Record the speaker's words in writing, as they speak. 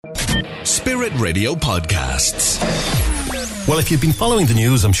Spirit Radio Podcasts. Well, if you've been following the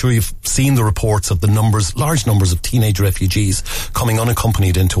news, I'm sure you've seen the reports of the large numbers of teenage refugees coming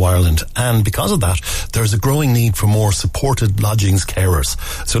unaccompanied into Ireland. And because of that, there's a growing need for more supported lodgings carers.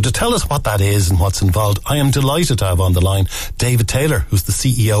 So to tell us what that is and what's involved, I am delighted to have on the line David Taylor, who's the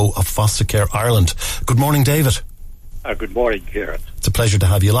CEO of Foster Care Ireland. Good morning, David. Good morning, Kieran. It's a pleasure to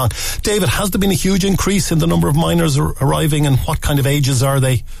have you along. David, has there been a huge increase in the number of minors arriving, and what kind of ages are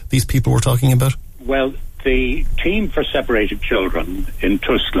these people we're talking about? Well, the team for separated children in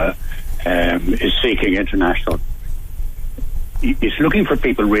Tusla is seeking international. It's looking for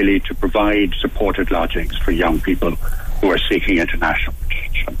people really to provide supported lodgings for young people who are seeking international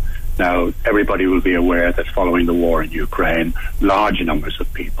protection. Now, everybody will be aware that following the war in Ukraine, large numbers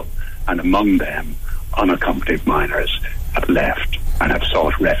of people, and among them unaccompanied minors, have left and have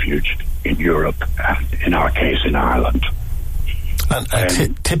sought refuge in Europe, and in our case in Ireland.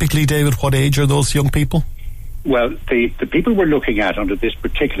 And typically, David, what age are those young people? Well, the people we're looking at under this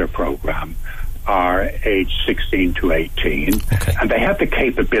particular programme are aged 16 to 18, okay, and they have the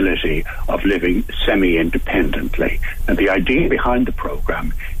capability of living semi-independently. And the idea behind the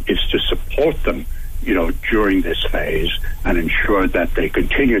programme is to support them, during this phase, and ensure that they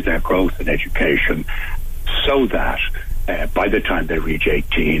continue their growth and education so that by the time they reach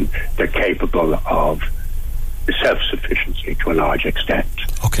 18, they're capable of self-sufficiency to a large extent.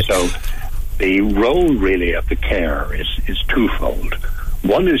 Okay. So the role really of the carer is twofold.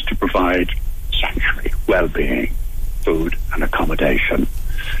 One is to provide sanctuary, well-being, food and accommodation,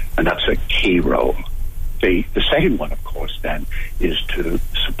 and that's a key role. The second one, of course, then, is to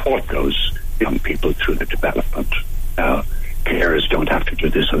support those young people through the development. Now, carers don't have to do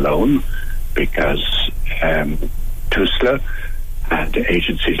this alone, because TUSLA and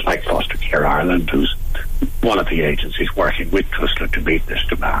agencies like Foster Care Ireland, who's one of the agencies working with TUSLA to meet this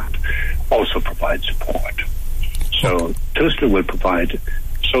demand, also provide support. So TUSLA will provide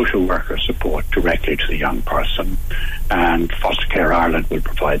social worker support directly to the young person, and Foster Care Ireland will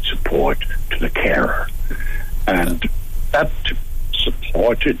provide support to the carer. And that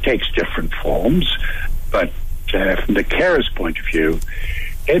support, it takes different forms, but from the carer's point of view,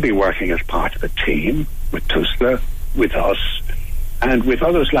 they'll be working as part of a team with TUSLA, with us, and with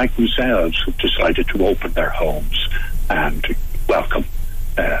others like themselves who've decided to open their homes and welcome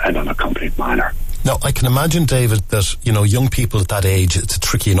an unaccompanied minor. Now, I can imagine, David, that, young people at that age, it's a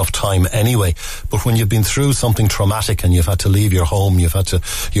tricky enough time anyway, but when you've been through something traumatic and you've had to leave your home,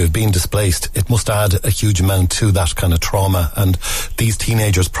 you've been displaced, it must add a huge amount to that kind of trauma, and these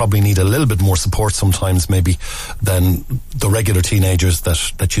teenagers probably need a little bit more support sometimes maybe than the regular teenagers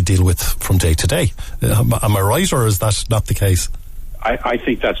that you deal with from day to day. Am I right, or is that not the case? I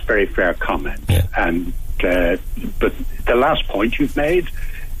think that's a very fair comment. Yeah. And but the last point you've made,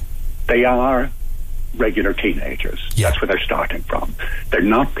 they are regular teenagers. Yeah. That's where they're starting from. They're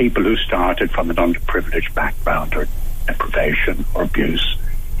not people who started from an underprivileged background or deprivation or abuse.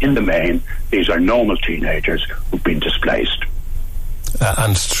 In the main, these are normal teenagers who've been displaced.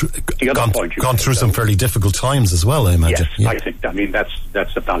 And gone through some fairly difficult times as well, I imagine. Yes, yeah.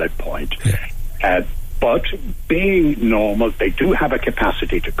 That's a valid point. Yeah. But being normal, they do have a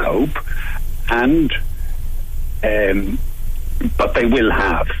capacity to cope, and but they will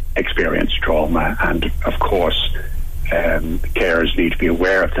have experienced trauma, and of course carers need to be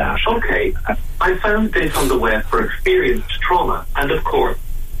aware of that. Okay, I found this on the web for experienced trauma, and of course,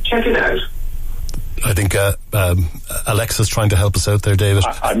 check it out. I think Alexa's trying to help us out there, David.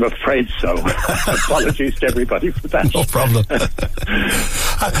 I'm afraid so. Apologies to everybody for that. No problem.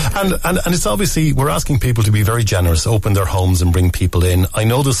 and it's obviously, we're asking people to be very generous, open their homes and bring people in. I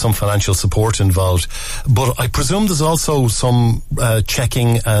know there's some financial support involved, but I presume there's also some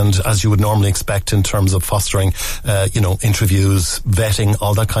checking, and as you would normally expect in terms of fostering, interviews, vetting,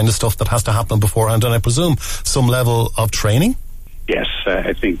 all that kind of stuff that has to happen beforehand, and I presume some level of training? Yes,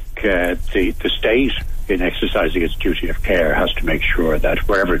 I think the state, in exercising its duty of care, has to make sure that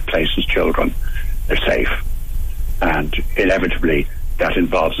wherever it places children, they're safe. And inevitably, that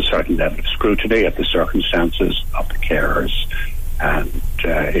involves a certain level of scrutiny of the circumstances of the carers. And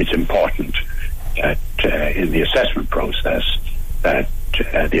it's important that in the assessment process, that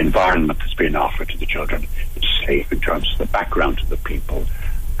the environment that's being offered to the children is safe in terms of the background of the people,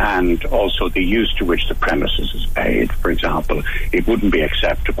 and also the use to which the premises is paid. For example, it wouldn't be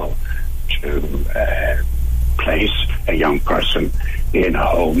acceptable to place a young person in a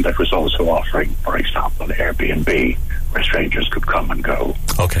home that was also offering, for example, Airbnb, where strangers could come and go.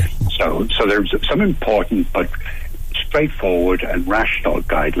 Okay. So there's some important but straightforward and rational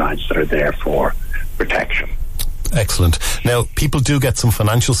guidelines that are there for protection. Excellent. Now, people do get some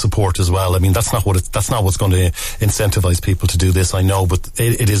financial support as well. I mean, that's not what's going to incentivize people to do this, I know, but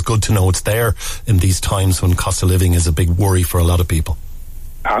it is good to know it's there in these times when cost of living is a big worry for a lot of people.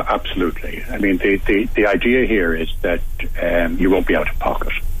 Absolutely. I mean, the idea here is that you won't be out of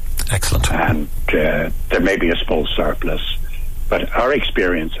pocket. Excellent. And there may be a small surplus, but our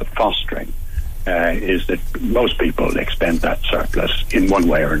experience of fostering is that most people expend that surplus in one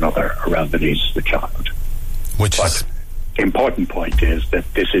way or another around the needs of the child. But the important point is that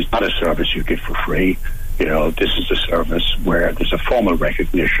this is not a service you get for free. You know, this is a service where there's a formal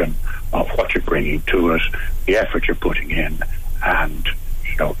recognition of what you're bringing to it, the effort you're putting in, and,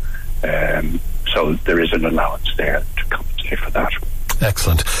 you know, so there is an allowance there to compensate for that.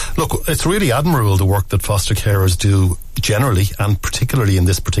 Excellent. Look, it's really admirable the work that foster carers do generally, and particularly in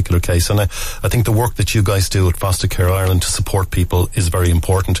this particular case. And I think the work that you guys do at Foster Care Ireland to support people is very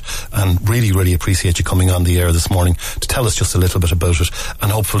important, and really, really appreciate you coming on the air this morning to tell us just a little bit about it.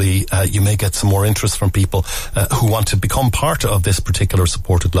 And hopefully you may get some more interest from people who want to become part of this particular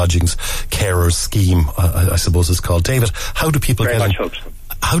supported lodgings carers scheme, I suppose it's called. David, how do people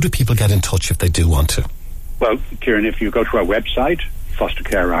get in touch if they do want to? Well, Kieran, if you go to our website,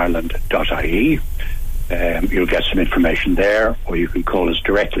 fostercareireland.ie, you'll get some information there, or you can call us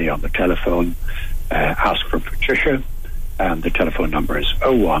directly on the telephone, ask for Patricia, and the telephone number is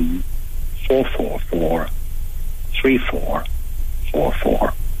 01 444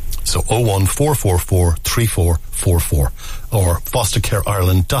 3444. So 01 444 3444 or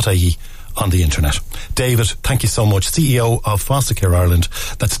fostercareireland.ie on the internet. David, thank you so much. CEO of Foster Care Ireland.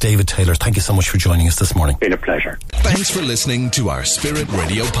 That's David Taylor. Thank you so much for joining us this morning. Been a pleasure. Thanks for listening to our Spirit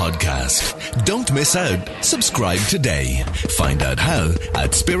Radio podcast. Don't miss out. Subscribe today. Find out how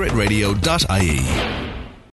at spiritradio.ie.